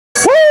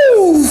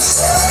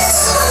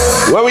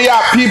Where we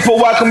at, people?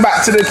 Welcome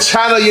back to the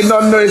channel. You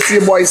don't know, it's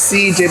your boy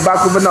CJ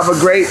back with another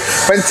great,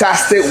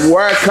 fantastic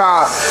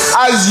workout.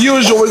 As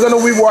usual, we're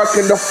gonna be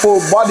working the full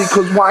body,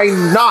 because why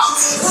not?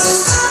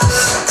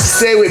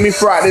 Stay with me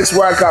throughout this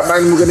workout,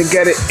 man. We're gonna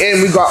get it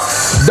in. We got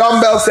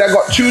dumbbells there. I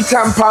got 2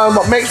 10-pound,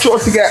 but make sure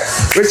to get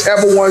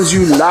whichever ones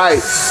you like.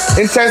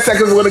 In 10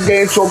 seconds, we're gonna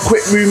get into a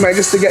quick movement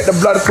just to get the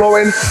blood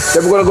flowing.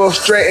 Then we're gonna go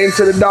straight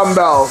into the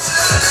dumbbells.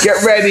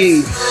 Get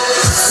ready.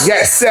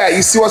 Get set.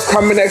 You see what's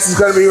coming next is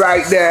gonna be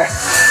right there.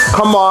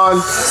 Come on,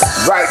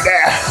 right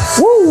there.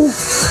 Woo!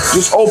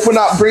 Just open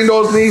up, bring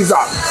those knees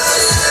up.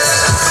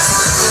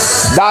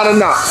 Down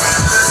and up.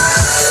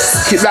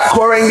 Keep that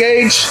core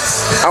engaged,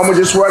 and we're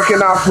just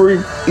working out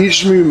through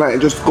each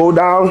movement. Just go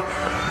down,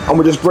 and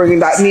we're just bringing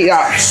that knee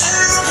up.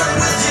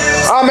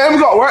 Oh man, we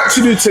got work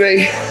to do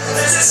today.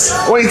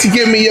 I want you to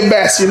give me your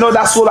best. You know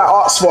that's what I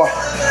asked for.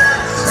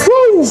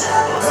 Woo!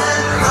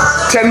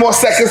 10 more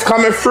seconds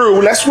coming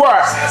through. Let's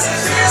work.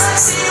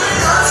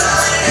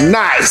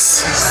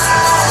 Nice.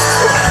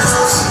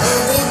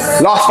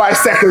 Last 5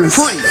 seconds.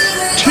 3,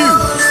 2,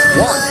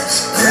 1.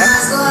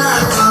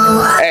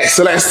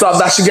 Excellent stuff.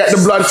 That should get the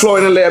blood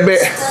flowing a little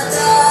bit.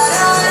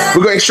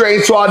 We're going straight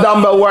into our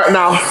dumbbell work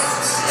now.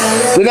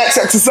 The next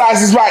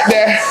exercise is right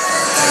there.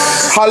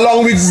 How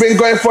long we've been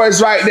going for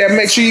is right there.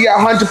 Make sure you get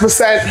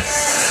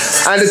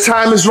 100%. And the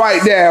time is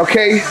right there,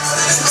 okay?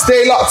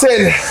 Stay locked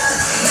in.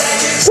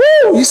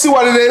 Woo! You see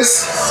what it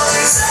is?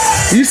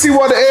 You see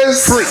what it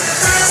is? 3, 2,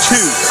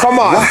 come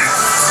on. 1.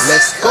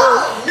 Let's go.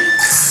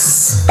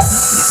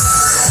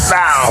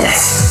 Now.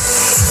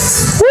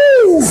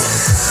 Woo!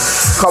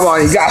 Come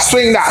on, you gotta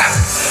swing that.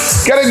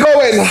 Get it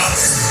going.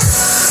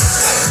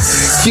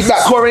 Keep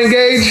that core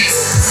engaged.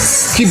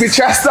 Keep your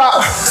chest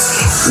up.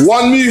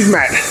 1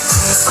 movement.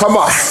 Come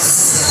on.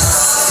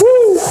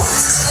 Woo!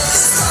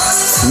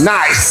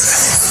 Nice.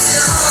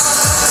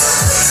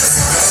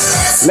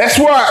 Let's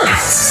work.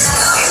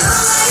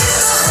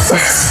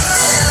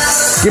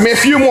 Give me a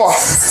few more.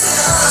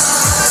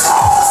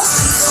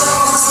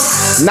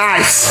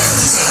 Nice.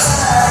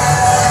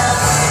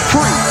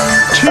 3,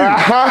 2, 1.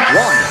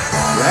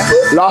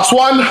 Last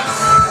one.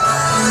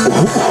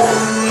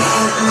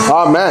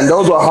 Oh man,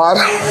 those were hard.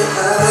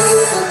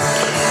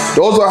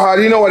 Those are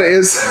hard. You know what it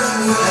is.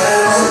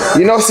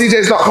 You know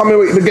CJ's not coming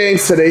with the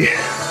games today.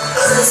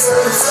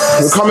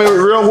 We're coming with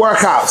real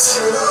workouts.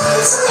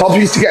 Help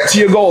you to get to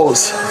your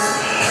goals.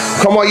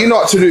 Come on, you know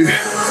what to do.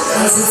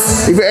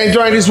 If you're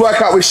enjoying this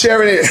workout, we're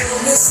sharing it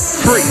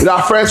with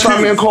our friends,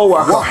 family, and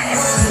co-worker.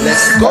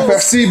 Let's go.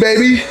 FFC,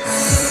 baby.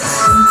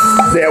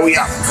 There we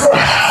are.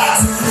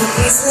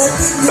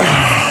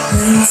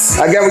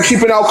 Again, we're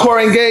keeping our core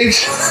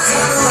engaged.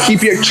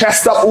 Keep your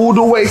chest up all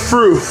the way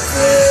through.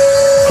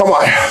 Come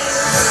on.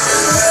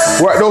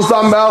 Work those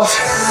dumbbells.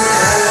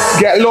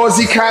 Get low as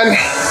you can.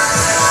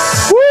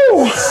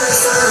 Woo!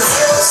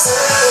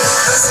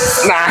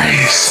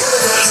 Nice.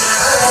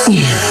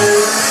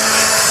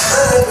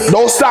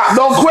 Don't stop,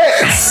 don't quit.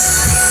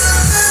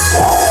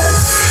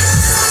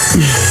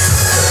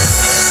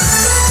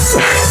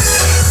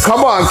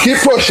 Come on, keep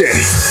pushing.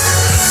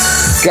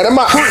 Get them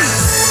up. 3, 2,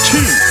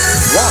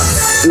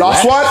 1.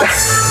 Last one.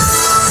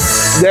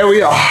 There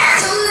we are.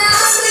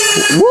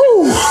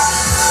 Woo!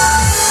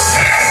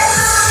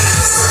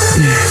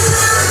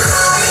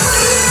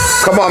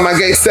 Come on, man,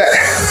 get set.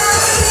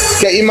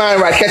 Get your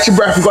mind right, catch your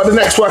breath. We've got the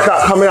next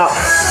workout coming up.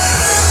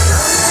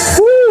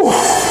 Woo!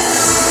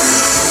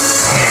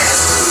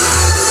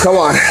 Come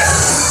on.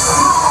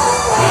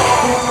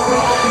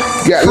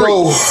 Get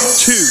low. 2, 1.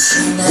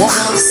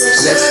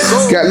 Let's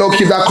go. Get low,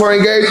 keep that core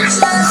engaged.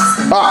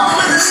 Up.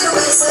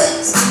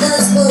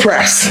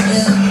 Press.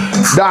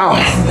 Down.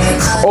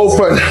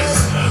 Open.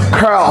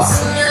 Curl.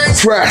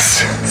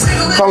 Press.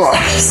 Come on.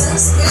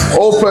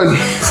 Open.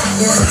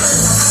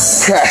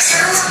 Press.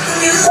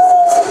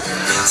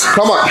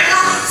 Come on.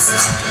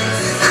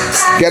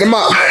 Get him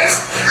up.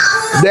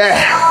 There.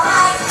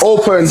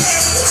 Open.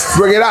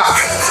 Bring it up.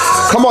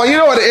 Come on, you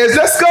know what it is.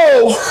 Let's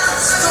go.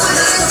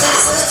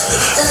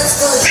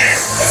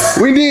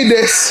 We need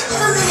this.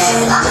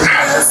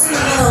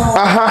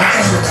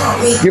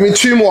 Give me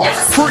 2 more.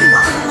 3,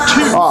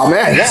 2. Oh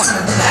man.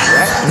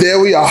 1. There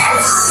we are.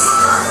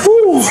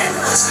 Woo.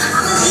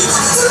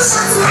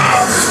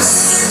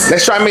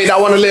 Let's try and make that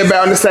one a little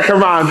better on the second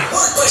round.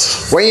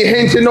 When you're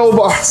hinging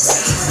over,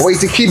 I want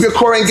you to keep your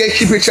core engaged,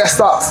 keep your chest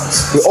up.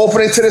 You're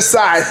opening to the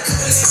side.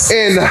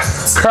 In,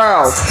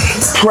 curl,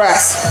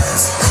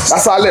 press.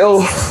 That's our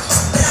little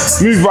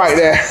move right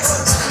there.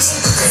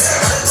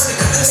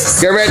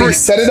 Get ready, 3,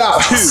 set it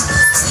up. 2,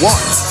 1.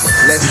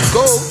 Let's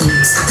go.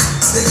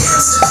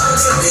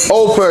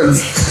 Open,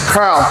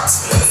 curl,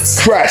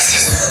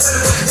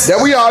 press. There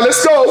we are,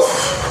 let's go.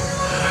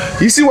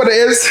 You see what it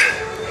is?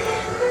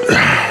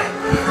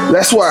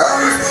 Let's work.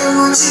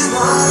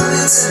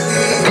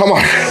 Come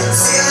on.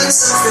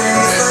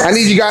 I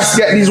need you guys to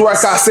get these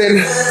workouts in,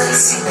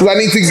 because I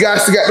need you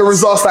guys to get the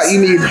results that you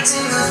need.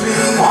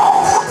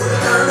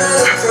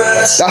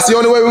 That's the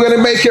only way we're going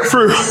to make it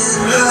through,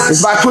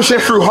 is by pushing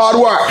through hard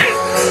work.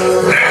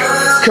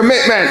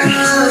 Commitment.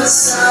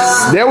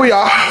 There we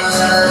are.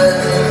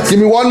 Give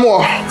me one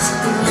more.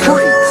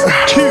 3,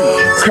 2,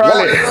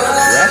 curl it.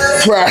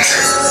 Press.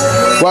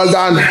 Well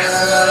done.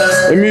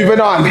 We're moving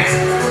on.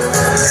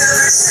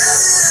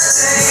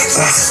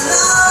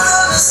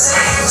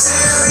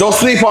 Don't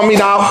sleep on me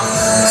now.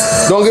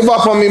 Don't give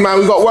up on me, man.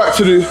 We got work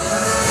to do.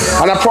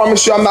 And I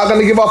promise you, I'm not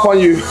gonna give up on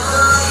you.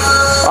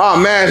 Oh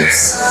man.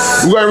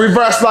 We're going to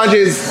reverse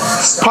lunges.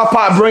 Pop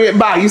out, bring it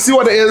back. You see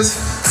what it is?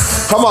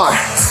 Come on.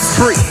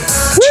 3,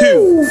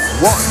 2, 1.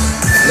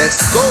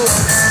 Let's go.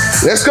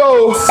 Let's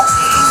go.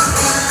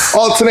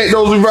 Alternate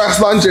those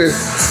reverse lunges.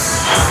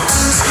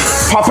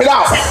 Pop it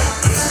out.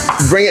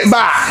 Bring it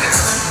back.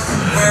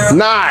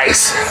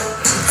 Nice.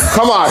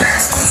 Come on.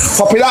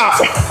 Pop it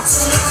out.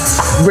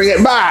 Bring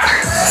it back.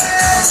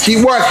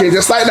 Keep working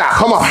just like that.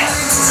 Come on.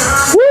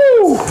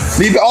 Woo.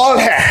 Leave it all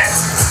here.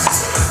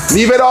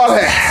 Leave it all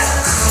here.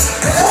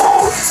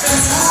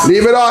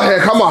 Leave it all here.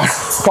 Come on.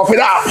 Pop it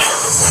out.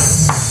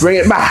 Bring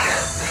it back.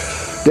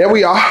 There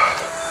we are.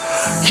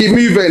 Keep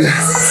moving.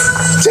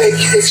 Take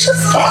it.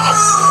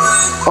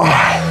 Oh.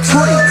 3,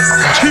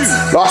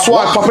 2. Last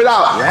one. Pop it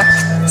out.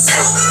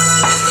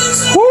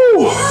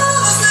 Woo.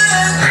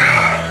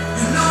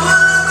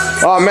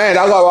 Oh man,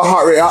 I got my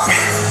heart rate up.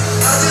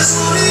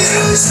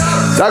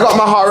 I got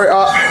my heart rate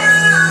up.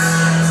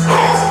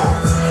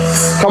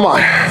 Come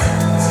on.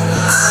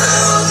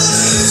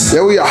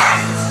 There we are.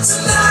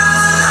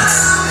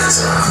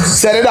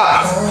 Set it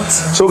up.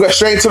 So we'll go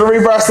straight into the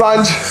reverse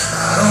lunge.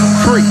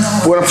 3,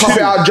 We're gonna pop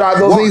it out, drive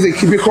those knees in.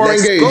 Keep your core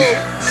engaged.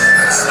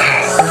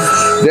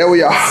 There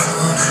we are.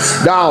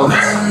 Down.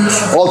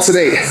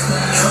 Alternate.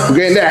 We're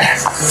getting there.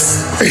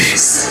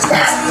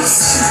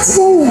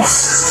 Woo.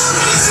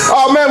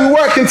 Oh man,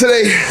 we're working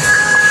today.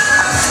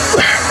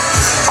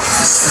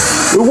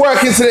 We're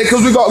working today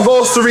because we got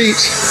goals to reach.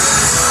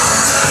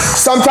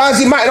 Sometimes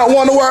you might not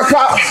want to work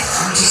out,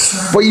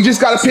 but you just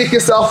got to pick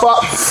yourself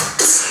up.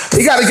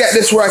 You got to get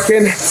this work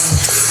in.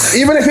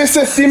 Even if it's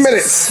 15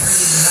 minutes.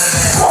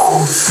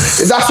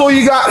 If that's all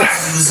you got,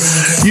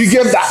 you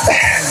give that.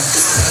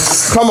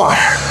 Come on.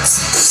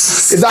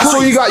 If that's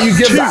all you got, you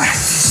give that.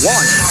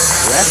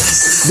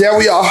 1. There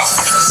we are.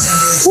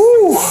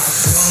 Woo.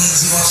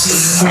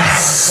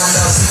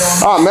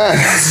 Oh man.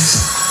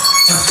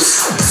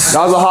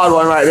 That was a hard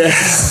one right there.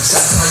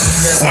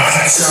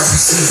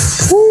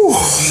 Woo.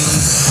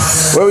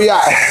 Where we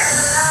at?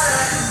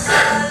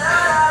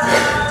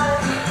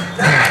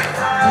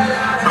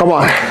 Come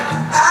on.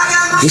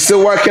 We're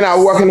still working out.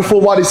 We're working the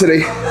full body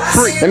today. 3.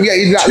 Let me get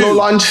you that low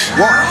lunge.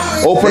 1.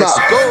 Open up.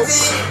 Go.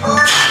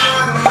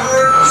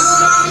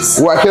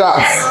 Work it out.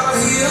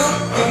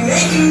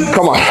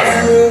 Come on.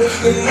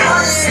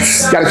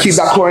 Gotta keep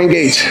that core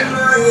engaged.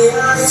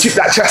 Keep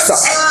that chest up.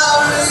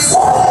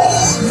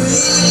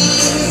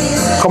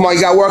 Come on,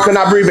 you gotta work on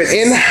that breathing.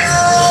 In.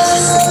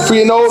 Through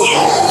your nose.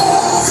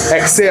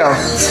 Exhale.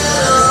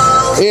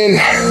 In.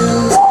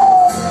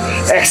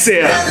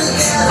 Exhale.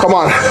 Come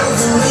on.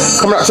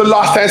 Coming up to the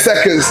last 10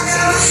 seconds.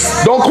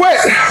 Don't quit.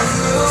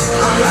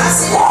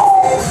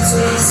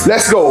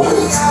 Let's go.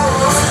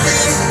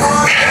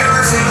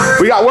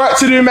 We got work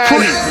to do, man. 3,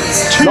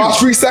 2, last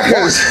 3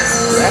 seconds.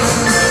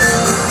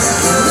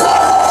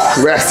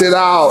 1. Rest it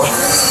out.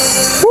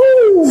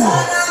 Woo.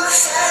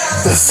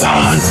 The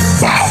sun.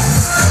 Wow.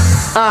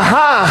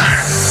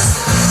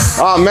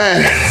 Oh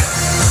man.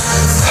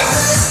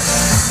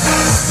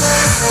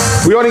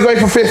 We're only going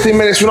for 15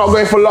 minutes. We're not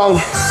going for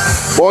long.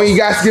 But when you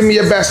guys give me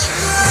your best,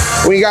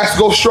 when you guys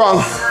go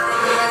strong,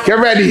 get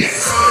ready.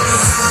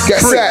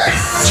 Get 3, set.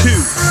 2,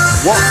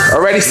 1.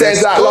 Already set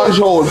into that lunge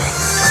hold.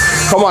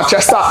 Come on,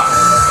 chest up.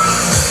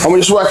 And we're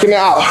just working it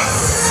out.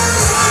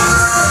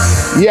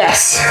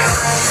 Yes.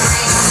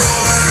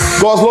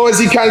 Go as low as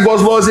you can, go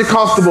as low as you're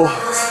comfortable.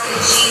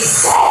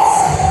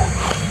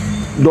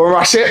 Don't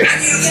rush it.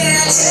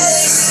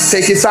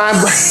 Take your time.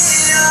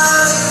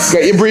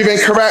 Get your breathing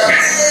correct.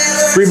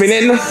 Breathing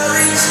in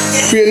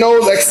through your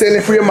nose,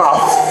 exhaling through your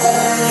mouth.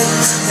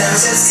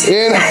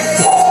 In,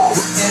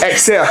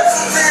 exhale.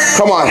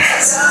 Come on.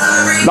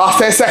 Last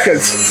 10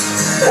 seconds.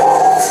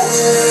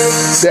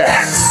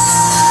 There.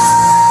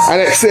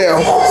 And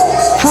exhale.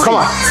 3, Come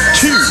on.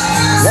 2, 1.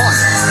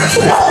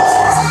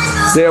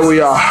 There we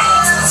are.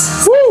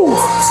 Woo!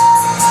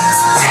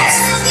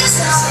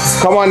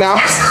 Come on now.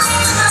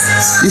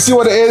 You see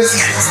what it is?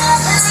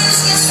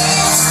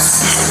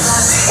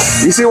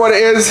 You see what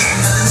it is?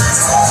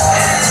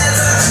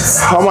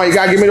 Come on, you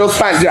gotta give me those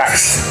plant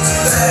jacks.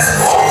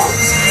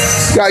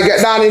 You gotta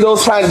get down in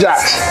those plant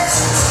jacks.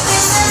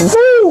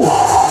 Woo! 3,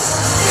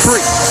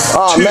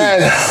 Oh 2,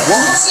 man. 1.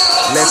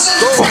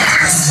 Let's go.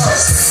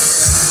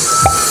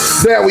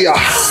 There we are.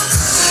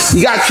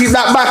 You gotta keep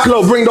that back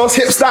low. Bring those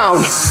hips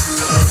down.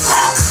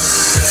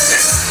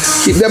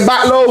 Keep them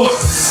back low.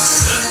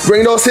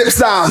 Bring those hips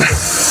down.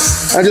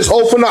 And just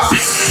open up.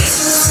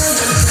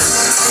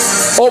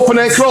 Open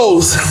and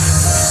close.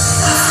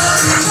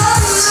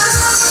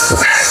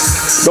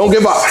 Don't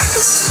give up.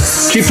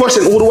 Keep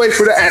pushing all the way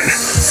through the end.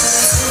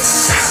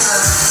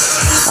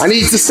 I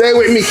need to stay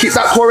with me. Keep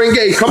that core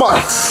engaged. Come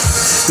on.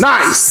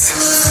 Nice.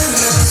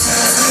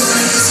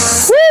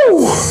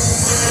 Woo.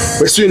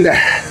 We're soon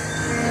there.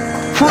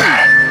 3,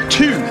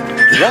 2,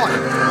 1.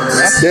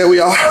 There we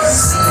are.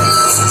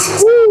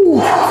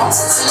 Woo.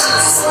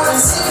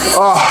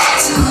 Oh.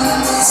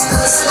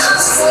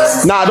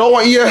 Now, I don't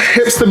want your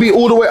hips to be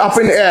all the way up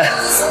in the air.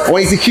 I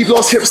want you to keep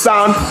those hips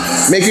down,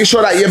 making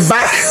sure that your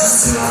back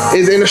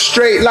is in a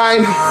straight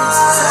line,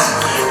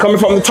 coming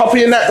from the top of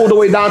your neck all the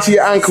way down to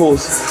your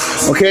ankles.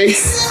 Okay?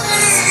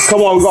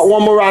 Come on, we got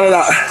one more round of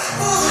that.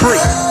 3,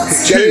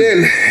 Get 2, it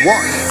in.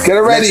 1. Get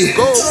it ready. Let's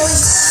go.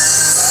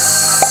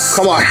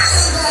 Come on.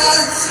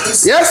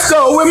 Yes,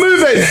 go. We're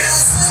moving.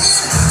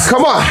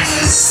 Come on.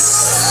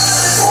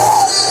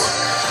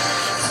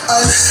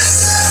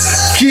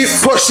 Keep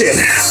pushing.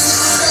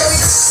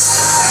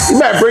 You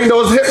better bring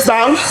those hips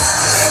down.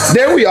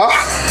 There we are.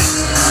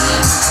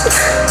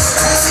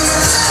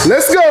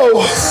 Let's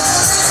go.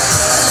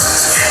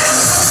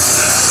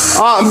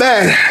 Oh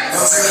man,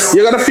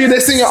 you're gonna feel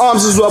this in your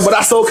arms as well, but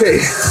that's okay.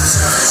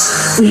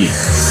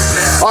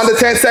 Under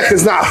 10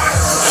 seconds now.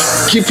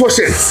 Keep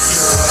pushing.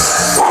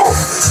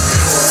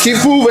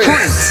 Keep moving.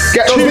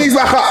 Get those knees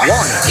back up.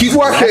 Keep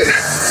working.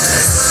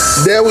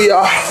 There we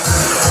are.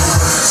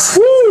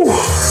 Woo.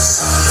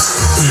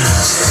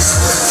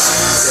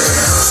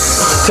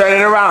 Turn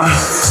it around.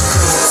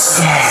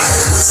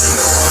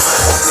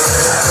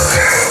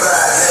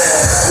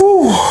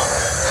 Woo.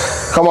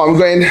 Come on, we're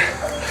going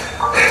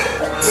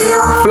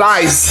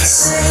flies.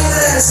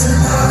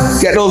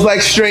 Get those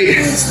legs straight.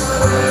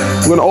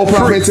 We're gonna open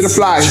up into the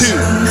flies. 2,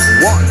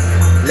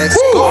 1. Let's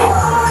go.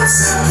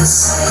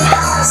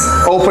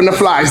 Open the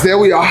flies. There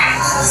we are.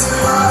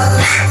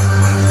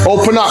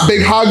 Open up,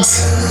 big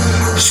hugs.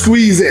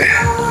 Squeeze it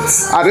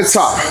at the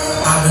top.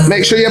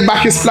 Make sure your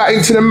back is flat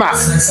into the mat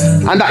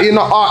and that you're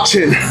not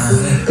arching.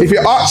 If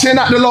you're arching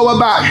at the lower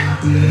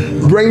back,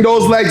 bring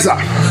those legs up.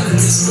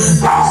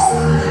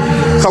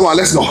 Come on,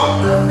 let's go.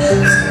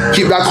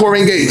 Keep that core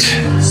engaged.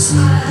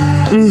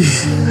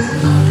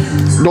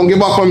 Don't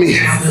give up on me.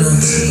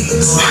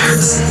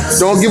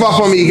 Don't give up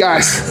on me,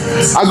 guys.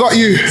 I got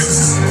you.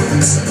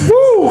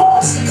 Woo!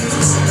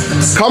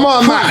 Come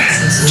on, man.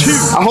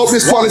 I hope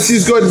this quality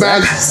is good,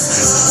 man.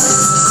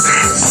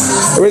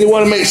 I really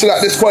want to make sure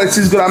that this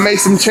quality is good. I made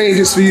some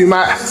changes for you,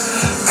 man.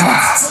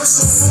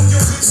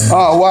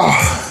 Oh, wow.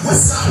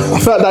 I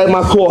felt that in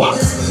my core.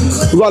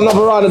 We got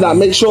another round of that.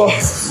 Make sure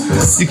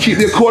you keep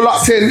your core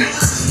locked in.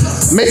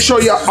 Make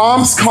sure your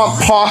arms can't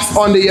pass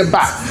under your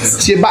back.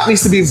 So your back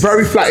needs to be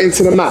very flat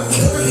into the mat.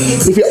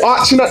 If you're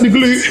arching at the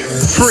glute,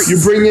 you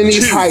bring your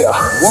knees higher.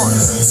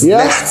 1.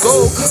 Yeah? Let's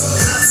go.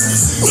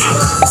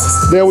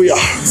 There we are.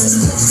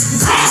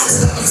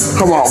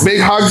 Come on, big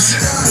hugs.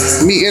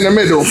 Meet in the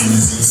middle.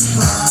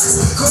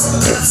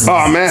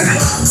 Oh man.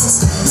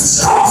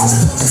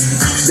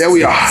 There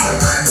we are.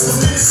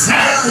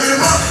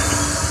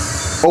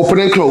 Open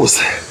and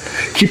close.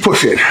 Keep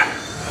pushing.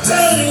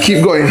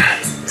 Keep going.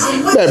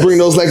 Better bring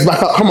those legs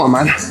back up. Come on,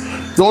 man.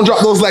 Don't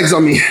drop those legs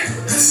on me.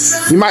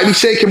 You might be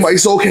shaking, but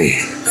it's okay.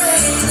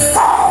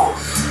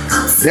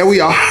 There we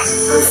are.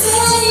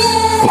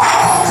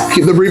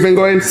 Keep the breathing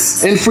going.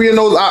 In through your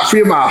nose, out through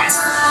your mouth.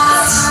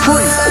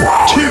 3,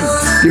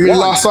 2, Give me the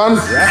last one.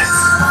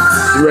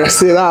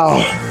 Rest it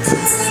out.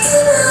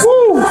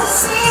 Woo.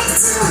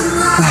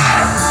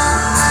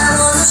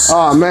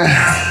 Oh, man.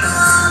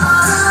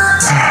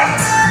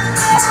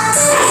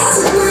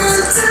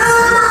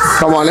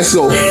 Come on, let's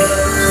go.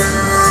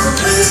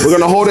 We're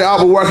going to hold it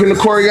out. We're working the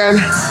core again.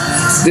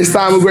 This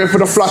time we're going for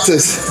the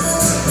flutters.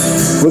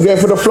 We're going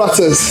for the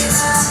flutters.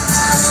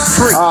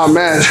 3, oh,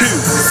 man. 2,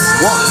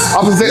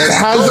 1. Opposite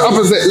hands,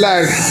 opposite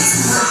leg.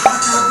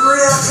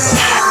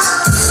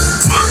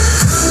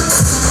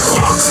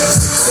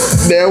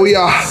 There we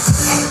are.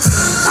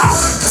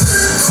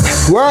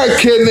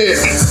 Working it.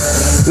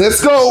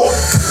 Let's go.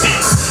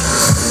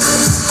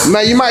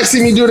 Man, you might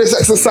see me do this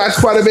exercise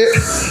quite a bit.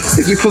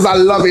 It's because I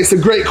love it. It's a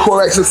great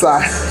core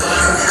exercise.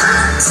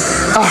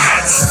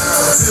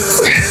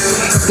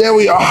 There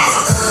we are.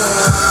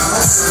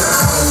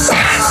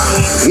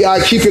 Yeah,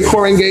 keep your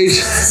core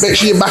engaged. Make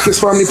sure your back is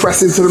firmly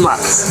pressed into the mat.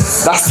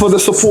 That's for the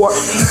support.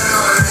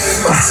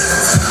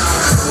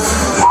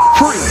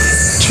 3,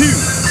 2,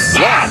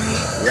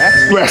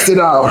 1. Rest it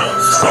out.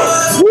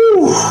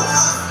 Woo!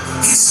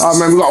 Oh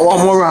man, we got one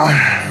more round.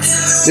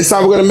 This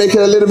time we're gonna make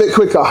it a little bit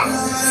quicker.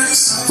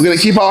 We're gonna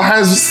keep our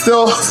hands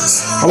still.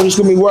 I'm just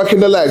gonna be working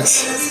the legs.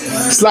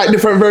 Slight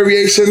different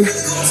variation,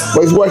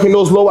 but it's working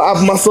those lower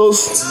ab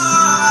muscles.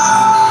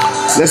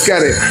 Let's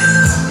get it.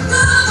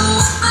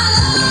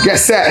 Get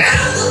set.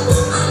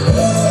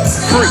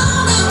 3,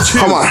 2,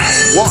 come on.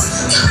 1.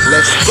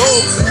 Let's go.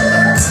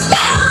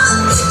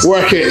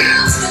 Work it.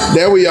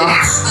 There we are.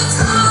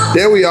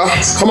 There we are.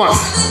 Come on.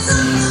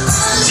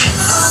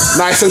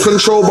 Nice and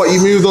controlled, but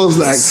you move those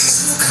legs.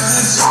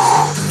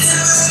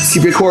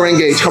 Keep your core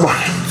engaged. Come on.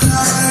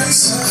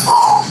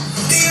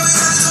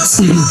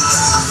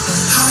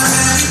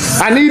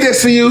 I need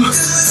this for you.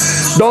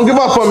 Don't give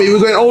up on me. We're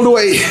going all the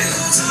way.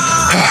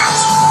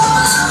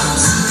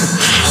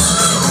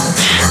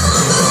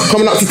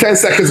 Coming up to 10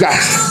 seconds,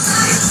 guys.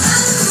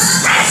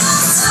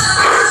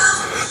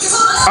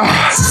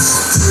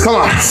 Come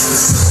on.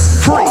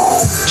 3,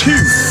 2, 1.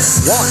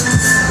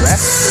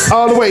 Rest.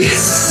 All the way.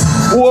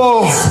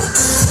 Whoa.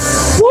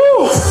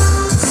 Woo.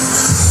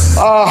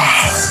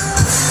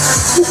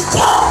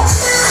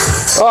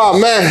 Oh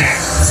man.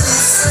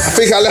 I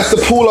think I left the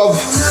pool of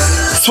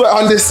sweat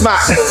on this mat.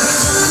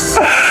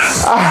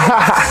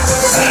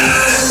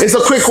 It's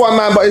a quick one,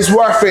 man, but it's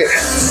worth it.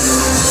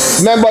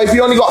 Remember, if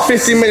you only got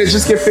 15 minutes,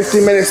 just give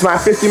 15 minutes, man.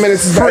 15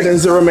 minutes is better than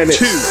 0 minutes.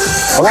 2,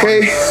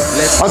 okay?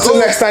 Until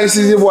next time, this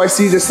is your boy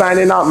CJ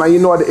signing out, man. You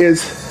know what it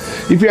is.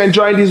 If you're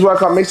enjoying these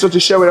workouts, make sure to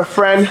share with a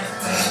friend,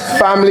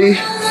 family,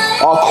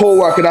 or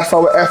co-worker. That's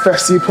our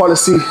FFC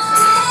policy.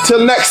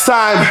 Till next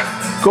time,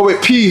 go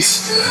with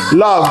peace,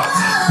 love,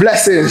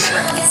 blessings.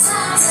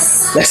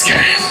 Let's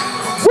get it.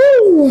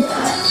 Woo!